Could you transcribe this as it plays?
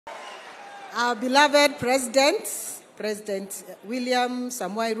Our beloved President William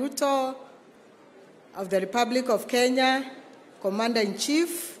Samoei Ruto of the Republic of Kenya,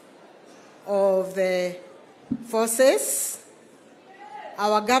 Commander-in-Chief of the Forces,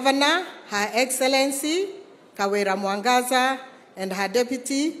 our Governor, Her Excellency Kawira Mwangaza, and her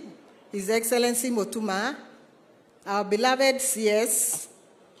Deputy, His Excellency Mutuma, our beloved CS,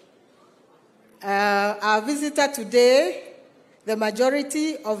 our visitor today, the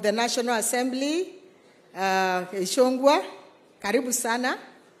majority of the National Assembly, Ishongwa, karibu sana,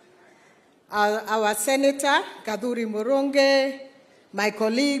 our Senator, Kaduri Muronge, my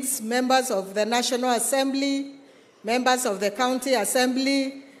colleagues, members of the National Assembly, members of the County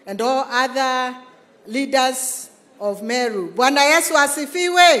Assembly, and all other leaders of Meru. Bwana Yesu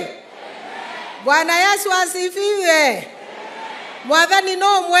asifiwe. Bwana Yesu asifiwe. Mwadhani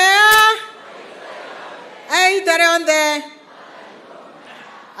no mwea. Either on the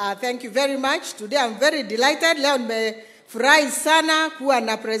thank you very much. Today I'm very delighted. Leo nimefurahi sana kuwa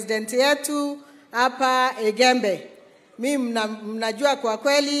na president yetu hapa Egembe. Mimi mnajua kwa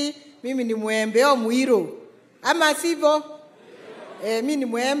kweli mimi ni Mwembeo Muiro. Ama sivyo? Mimi ni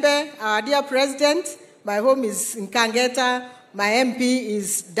Mwembe. Our dear president, my home is in Kangeta. My MP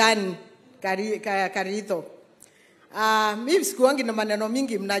is Dan Karito. Mimi sikuongi na maneno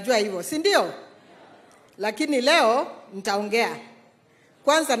mingi, mnajua hivyo, si ndio? Lakini leo nitaongea.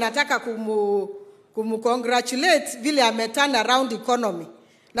 Kwanza nataka congratulate vile ameturn around economy.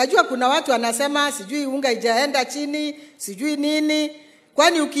 Najua kuna watu wanasema sijui unga ijaenda chini, sijui nini.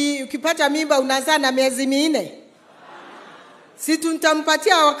 Kwani ukipata mimba unazaa na miezi 4? Si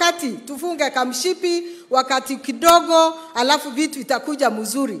tutampatia wakati tufunge kamshipi wakati kidogo, alafu vitu itakuja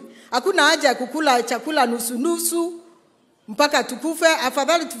mzuri. Hakuna haja ya kukula chakula nusu nusu mpaka tukufe.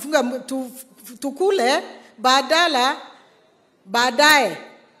 Afadhali tukule baadaye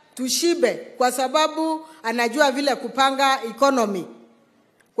tushibe, kwa sababu anajua vile kupanga economy.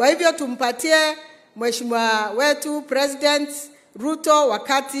 Kwa hivyo tumpatie mheshimiwa wetu President Ruto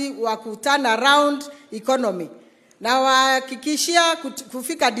wakati wa kuturn around economy. Na wahakikishia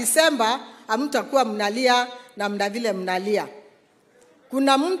kufika December hamtakuwa mnalia na mnavile mnalia.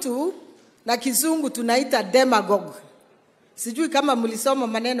 Kuna mtu na kizungu tunaita demagogue. Sijui kama mlisoma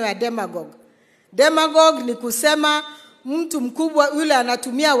maneno ya demagogue. Demagogue ni kusema mtu mkubwa yule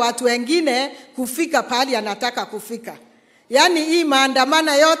anatumia watu wengine kufika pahali anataka kufika. Yaani hii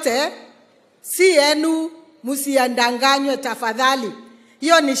maandamano yote si yenu, msiandanganywe tafadhali.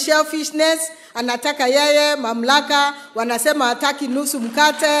 Hiyo ni selfishness, anataka yeye mamlaka, wanasema hataki nusu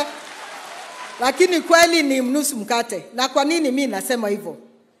mkate. Lakini kweli ni nusu mkate. Na kwa nini mimi nasema hivyo?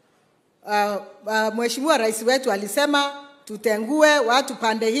 Mheshimiwa Rais wetu alisema tutengue watu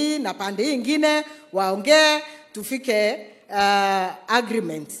pande hii na pande hii nyingine waongee tufike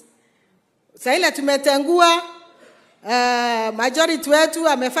agreement. Sasa ile tumetengua, majority wetu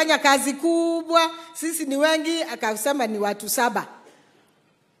amefanya kazi kubwa, sisi ni wengi, akasema ni watu 7.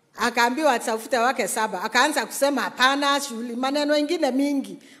 Akaambiwa atafute wake 7. Akaanza kusema hapana, shughuli maneno mengine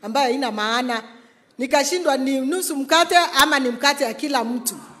mingi ambayo haina maana. Nikashindwa ni nusu mkate ama ni mkate ya kila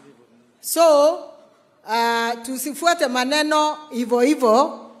mtu. So tusifuate maneno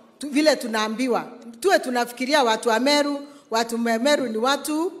hivyo vile tunaambiwa. Tuwe tunafikiria watu wa Meru. Watu wa Meru ni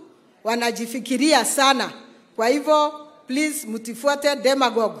watu wanajifikiria sana. Kwa hivyo please mtifuate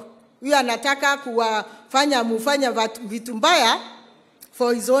demagogue. Huyu anataka mufanya vitu mbaya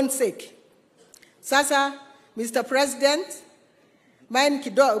for his own sake. Sasa Mr. President,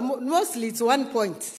 mostly it's one point.